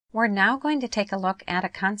We're now going to take a look at a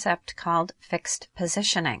concept called fixed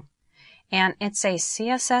positioning. And it's a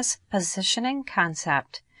CSS positioning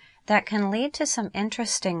concept that can lead to some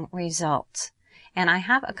interesting results. And I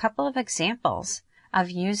have a couple of examples of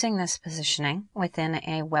using this positioning within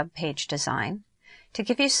a web page design to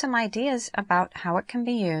give you some ideas about how it can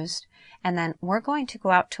be used, and then we're going to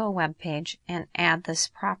go out to a web page and add this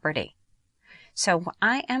property. So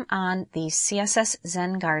I am on the CSS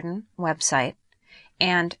Zen Garden website,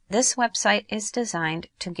 and this website is designed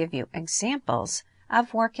to give you examples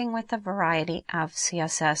of working with a variety of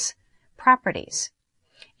CSS properties.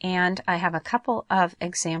 And I have a couple of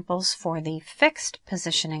examples for the fixed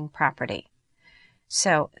positioning property.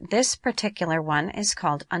 So this particular one is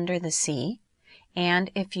called Under the Sea, and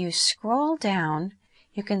if you scroll down,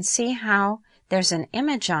 you can see how there's an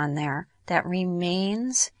image on there that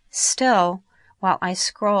remains still while I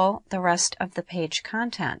scroll the rest of the page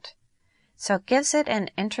content. So it gives it an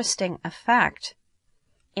interesting effect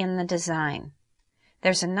in the design.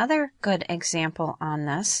 There's another good example on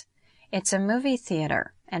this. It's a movie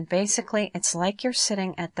theater, and basically it's like you're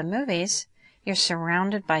sitting at the movies, you're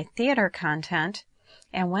surrounded by theater content,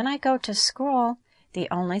 and when I go to scroll, the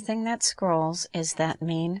only thing that scrolls is that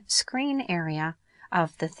main screen area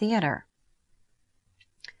of the theater.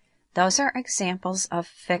 Those are examples of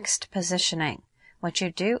fixed positioning. What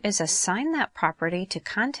you do is assign that property to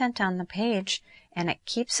content on the page, and it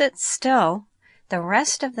keeps it still. The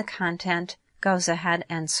rest of the content goes ahead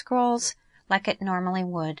and scrolls like it normally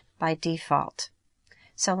would by default.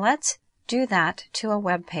 So let's do that to a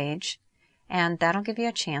web page, and that'll give you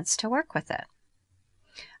a chance to work with it.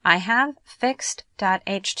 I have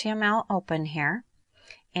fixed.html open here,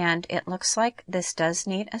 and it looks like this does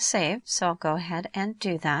need a save, so I'll go ahead and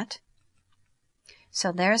do that.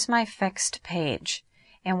 So there's my fixed page,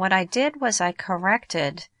 and what I did was I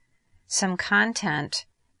corrected some content.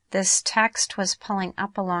 This text was pulling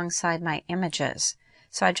up alongside my images,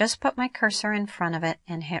 so I just put my cursor in front of it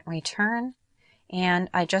and hit return, and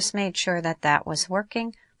I just made sure that that was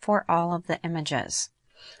working for all of the images.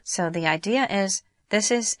 So the idea is this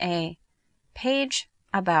is a page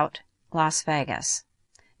about Las Vegas.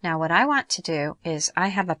 Now what I want to do is I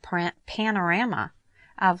have a panorama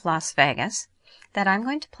of Las Vegas that I'm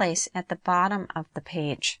going to place at the bottom of the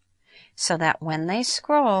page so that when they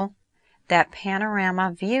scroll, that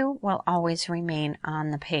panorama view will always remain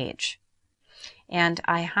on the page. And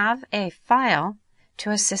I have a file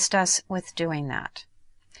to assist us with doing that.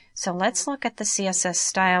 So let's look at the CSS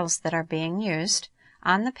styles that are being used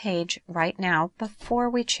on the page right now before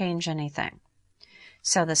we change anything.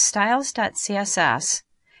 So the styles.css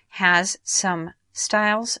has some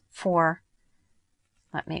styles for,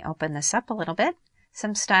 let me open this up a little bit,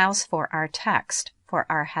 some styles for our text, for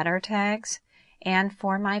our header tags, and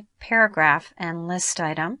for my paragraph and list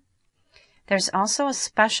item. There's also a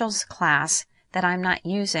specials class that I'm not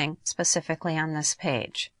using specifically on this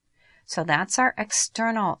page. So that's our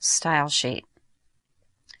external style sheet.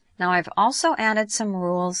 Now I've also added some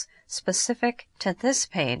rules specific to this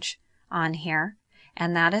page on here,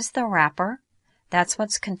 and that is the wrapper. That's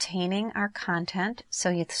what's containing our content. So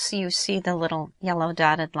you see the little yellow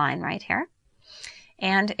dotted line right here.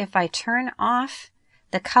 And if I turn off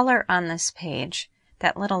the color on this page,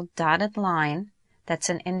 that little dotted line, that's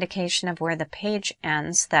an indication of where the page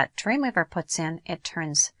ends, that Dreamweaver puts in, it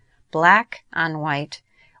turns black on white.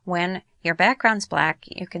 When your background's black,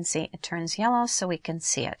 you can see it turns yellow so we can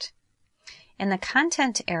see it. In the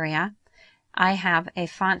content area, I have a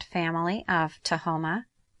font family of Tahoma,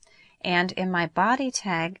 and in my body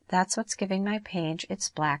tag, that's what's giving my page its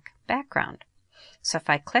black background. So if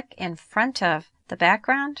I click in front of the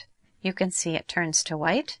background, you can see it turns to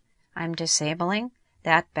white. I'm disabling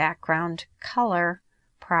that background color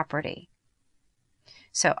property.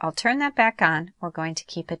 So I'll turn that back on. We're going to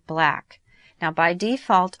keep it black. Now by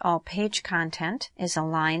default, all page content is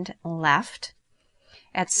aligned left.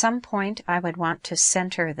 At some point, I would want to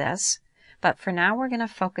center this, but for now we're going to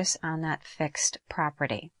focus on that fixed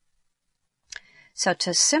property. So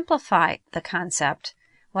to simplify the concept,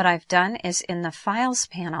 what I've done is in the Files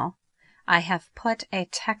panel, I have put a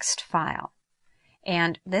text file,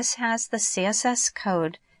 and this has the CSS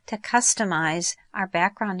code to customize our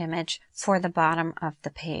background image for the bottom of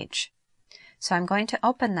the page. So I'm going to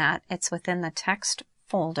open that. It's within the text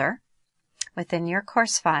folder within your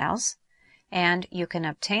course files, and you can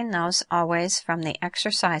obtain those always from the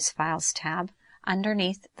exercise files tab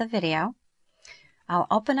underneath the video. I'll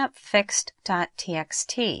open up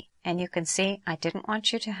fixed.txt, and you can see I didn't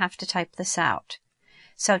want you to have to type this out.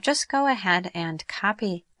 So just go ahead and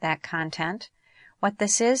copy that content What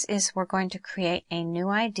this is we're going to create a new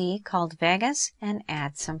ID called Vegas and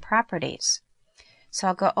add some properties. So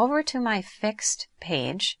I'll go over to my fixed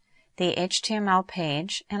page, the HTML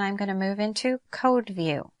page, and I'm going to move into Code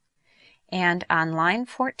View. And on line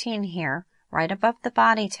 14 here, right above the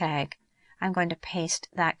body tag, I'm going to paste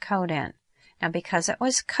that code in. Now because it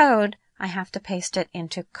was code, I have to paste it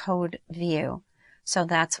into Code View. So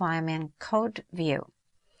that's why I'm in Code View.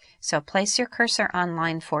 So place your cursor on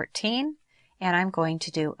line 14, and I'm going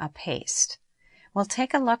to do a paste. We'll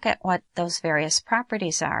take a look at what those various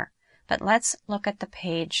properties are, but let's look at the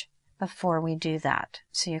page before we do that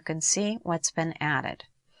so you can see what's been added.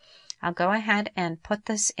 I'll go ahead and put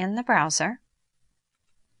this in the browser.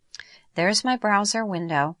 There's my browser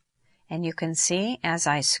window, and you can see as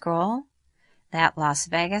I scroll, that Las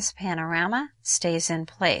Vegas panorama stays in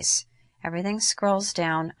place. Everything scrolls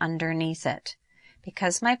down underneath it.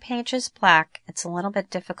 Because my page is black, it's a little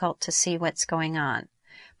bit difficult to see what's going on.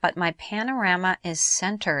 But my panorama is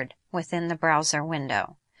centered within the browser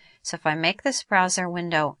window. So if I make this browser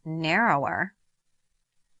window narrower,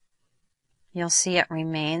 you'll see it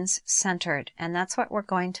remains centered. And that's what we're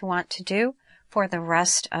going to want to do for the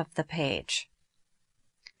rest of the page.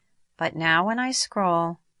 But now when I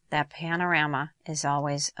scroll, that panorama is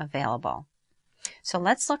always available. So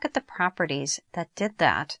let's look at the properties that did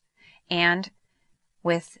that. And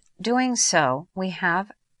with doing so, we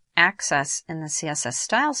have access in the CSS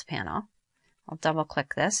Styles panel. I'll double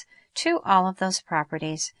click this to all of those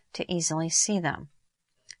properties to easily see them.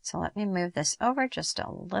 So let me move this over just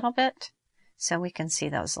a little bit so we can see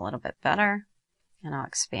those a little bit better. And I'll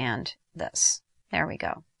expand this. There we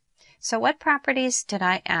go. So what properties did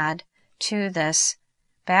I add to this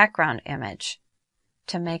background image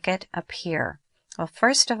to make it appear? Well,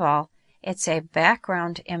 first of all, it's a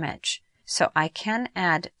background image, so I can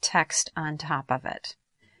add text on top of it.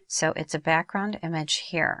 So it's a background image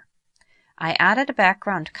here. I added a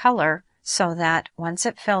background color so that once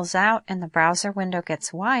it fills out and the browser window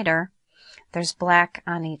gets wider, there's black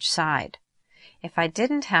on each side. If I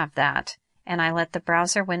didn't have that and I let the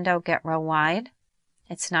browser window get real wide,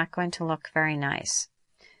 it's not going to look very nice.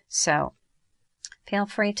 So feel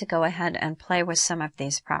free to go ahead and play with some of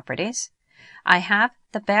these properties. I have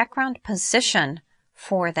the background position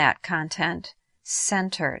for that content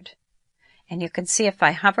centered. And you can see if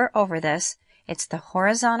I hover over this, it's the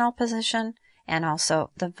horizontal position and also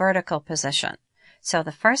the vertical position. So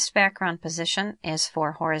the first background position is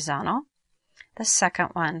for horizontal. The second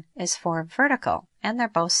one is for vertical, and they're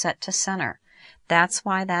both set to center. That's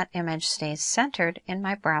why that image stays centered in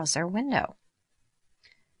my browser window.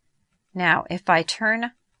 Now, if I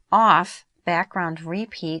turn off background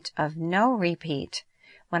repeat of no repeat,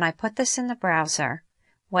 when I put this in the browser,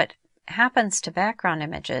 what happens to background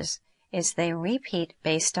images is they repeat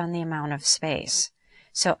based on the amount of space.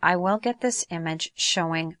 So I will get this image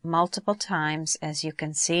showing multiple times. As you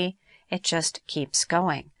can see, it just keeps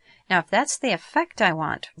going. Now, if that's the effect I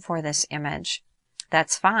want for this image,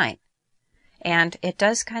 that's fine. And it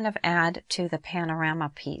does kind of add to the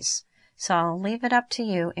panorama piece. So I'll leave it up to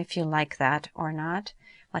you if you like that or not.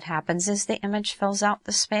 What happens is the image fills out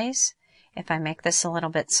the space. If I make this a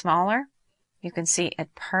little bit smaller, you can see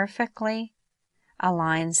it perfectly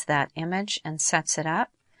aligns that image and sets it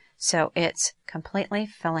up. So it's completely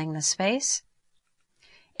filling the space.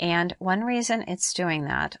 And one reason it's doing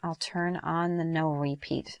that, I'll turn on the no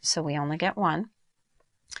repeat so we only get one,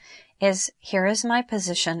 is here is my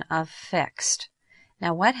position of fixed.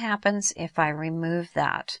 Now what happens if I remove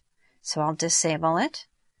that? So I'll disable it,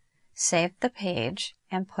 save the page,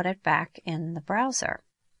 and put it back in the browser.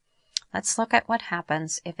 Let's look at what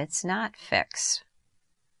happens if it's not fixed.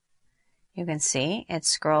 You can see it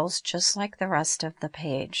scrolls just like the rest of the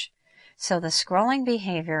page. So the scrolling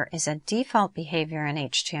behavior is a default behavior in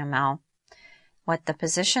HTML. What the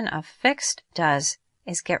position of fixed does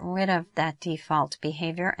is get rid of that default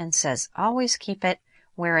behavior and says always keep it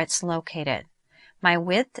where it's located. My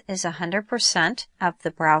width is 100% of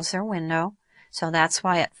the browser window, so that's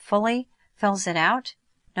why it fully fills it out.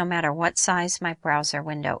 No matter what size my browser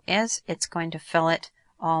window is, it's going to fill it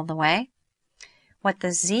all the way. What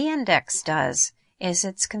the z-index does is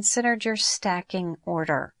it's considered your stacking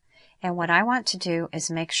order. And what I want to do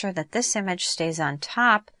is make sure that this image stays on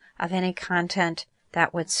top of any content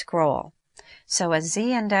that would scroll. So a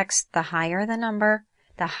z-index, the higher the number,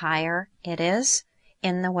 the higher it is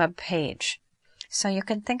in the web page. So you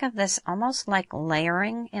can think of this almost like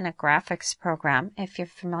layering in a graphics program, if you're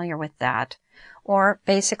familiar with that, or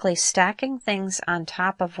basically stacking things on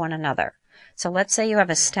top of one another. So let's say you have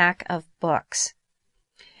a stack of books.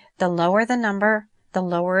 The lower the number, the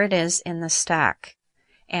lower it is in the stack.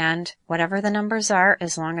 And whatever the numbers are,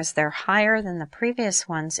 as long as they're higher than the previous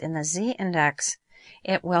ones in the z-index,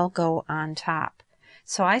 it will go on top.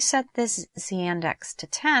 So I set this z-index to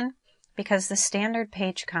 10 because the standard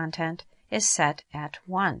page content is set at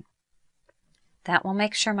 1. That will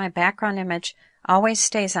make sure my background image always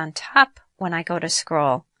stays on top when I go to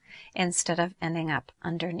scroll instead of ending up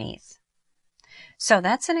underneath. So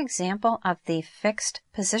that's an example of the fixed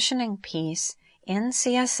positioning piece in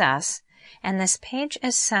CSS, and this page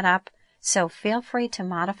is set up so feel free to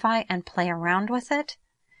modify and play around with it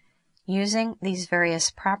using these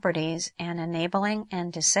various properties and enabling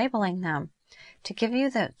and disabling them to give you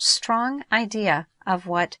the strong idea of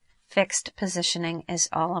what fixed positioning is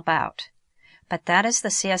all about. But that is the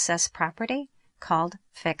CSS property called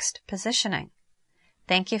fixed positioning.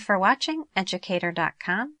 Thank you for watching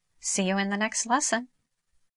Educator.com. See you in the next lesson.